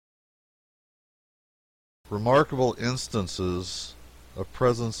Remarkable instances of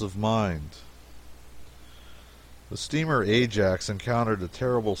presence of mind. The steamer Ajax encountered a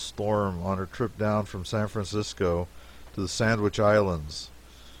terrible storm on her trip down from San Francisco to the Sandwich Islands.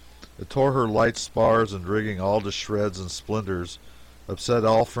 It tore her light spars and rigging all to shreds and splinters, upset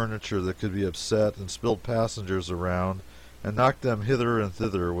all furniture that could be upset, and spilled passengers around, and knocked them hither and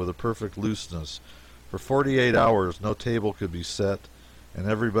thither with a perfect looseness. For 48 hours no table could be set, and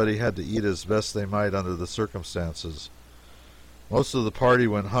everybody had to eat as best they might under the circumstances. Most of the party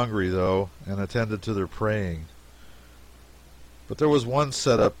went hungry, though, and attended to their praying. But there was one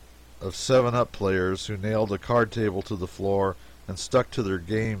setup of 7-Up players who nailed a card table to the floor and stuck to their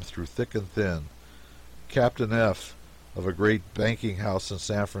game through thick and thin. Captain F., of a great banking house in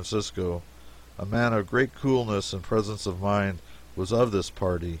San Francisco, a man of great coolness and presence of mind, was of this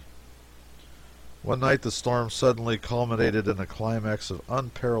party. One night the storm suddenly culminated in a climax of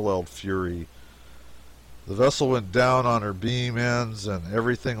unparalleled fury. The vessel went down on her beam ends, and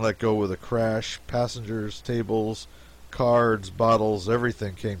everything let go with a crash. Passengers, tables, cards, bottles,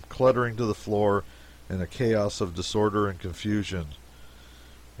 everything came cluttering to the floor in a chaos of disorder and confusion.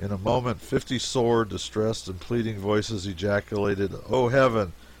 In a moment 50 sore, distressed, and pleading voices ejaculated, "O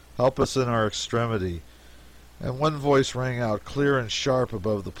heaven, help us in our extremity!" And one voice rang out clear and sharp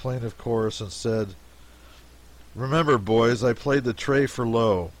above the plaintive chorus and said, "Remember, boys, I played the tray for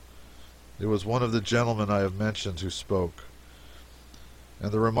low." It was one of the gentlemen I have mentioned who spoke,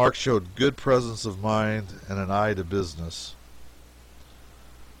 and the remark showed good presence of mind and an eye to business.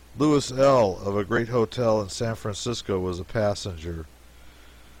 Louis L., of a great hotel in San Francisco, was a passenger.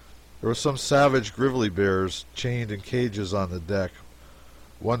 There were some savage grizzly bears chained in cages on the deck.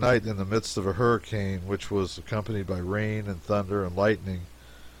 One night in the midst of a hurricane, which was accompanied by rain and thunder and lightning,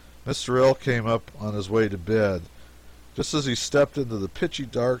 Mr. L. came up on his way to bed. Just as he stepped into the pitchy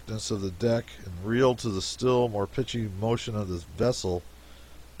darkness of the deck and reeled to the still more pitchy motion of the vessel,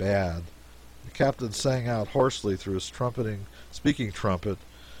 bad, the captain sang out hoarsely through his speaking trumpet,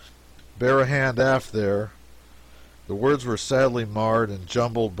 "Bear a hand aft there." The words were sadly marred and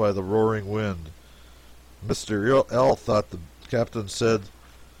jumbled by the roaring wind. Mr. L. thought the captain said,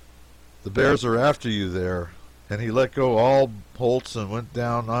 "The bears are after you there," and he let go all bolts and went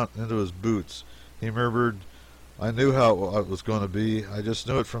down into his boots. He murmured, "I knew how it was going to be. I just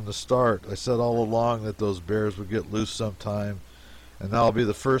knew it from the start. I said all along that those bears would get loose sometime, and now I'll be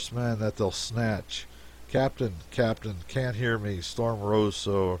the first man that they'll snatch. Captain, can't hear me. Storm rose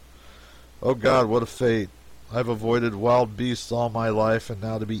so. Oh God, what a fate. I've avoided wild beasts all my life, and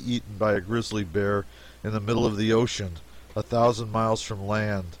now to be eaten by a grizzly bear in the middle of the ocean, 1,000 miles from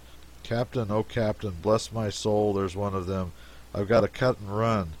land. Captain, oh Captain, bless my soul, there's one of them. I've got to cut and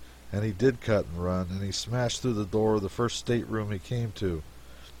run." And he did cut and run, and he smashed through the door of the first stateroom he came to.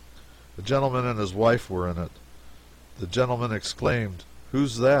 A gentleman and his wife were in it. The gentleman exclaimed,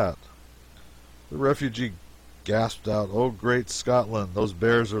 "Who's that?" The refugee gasped out, "Oh, great Scotland, those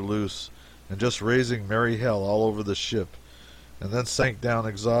bears are loose, and just raising merry hell all over the ship," and then sank down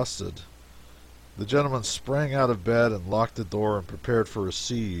exhausted. The gentleman sprang out of bed and locked the door and prepared for a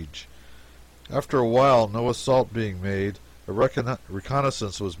siege. After a while, no assault being made, a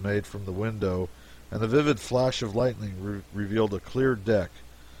reconnaissance was made from the window, and a vivid flash of lightning revealed a clear deck.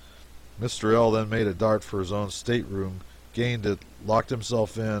 Mr. L. then made a dart for his own stateroom, gained it, locked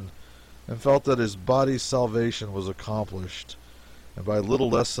himself in, and felt that his body's salvation was accomplished, and by little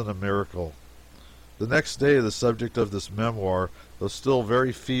less than a miracle. The next day the subject of this memoir, though still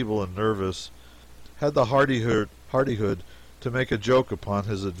very feeble and nervous, had the hardihood to make a joke upon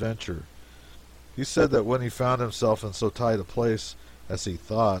his adventure. He said that when he found himself in so tight a place as he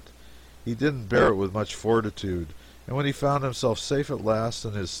thought, he didn't bear it with much fortitude, and when he found himself safe at last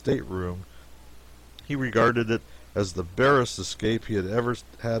in his stateroom, he regarded it as the barest escape he had ever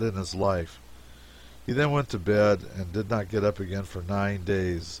had in his life. He then went to bed and did not get up again for 9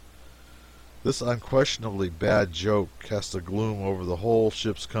 days. This unquestionably bad joke cast a gloom over the whole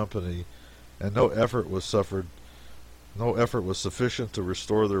ship's company, and no effort was sufficient to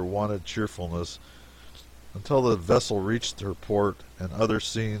restore their wonted cheerfulness until the vessel reached her port and other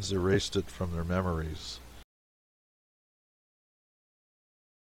scenes erased it from their memories.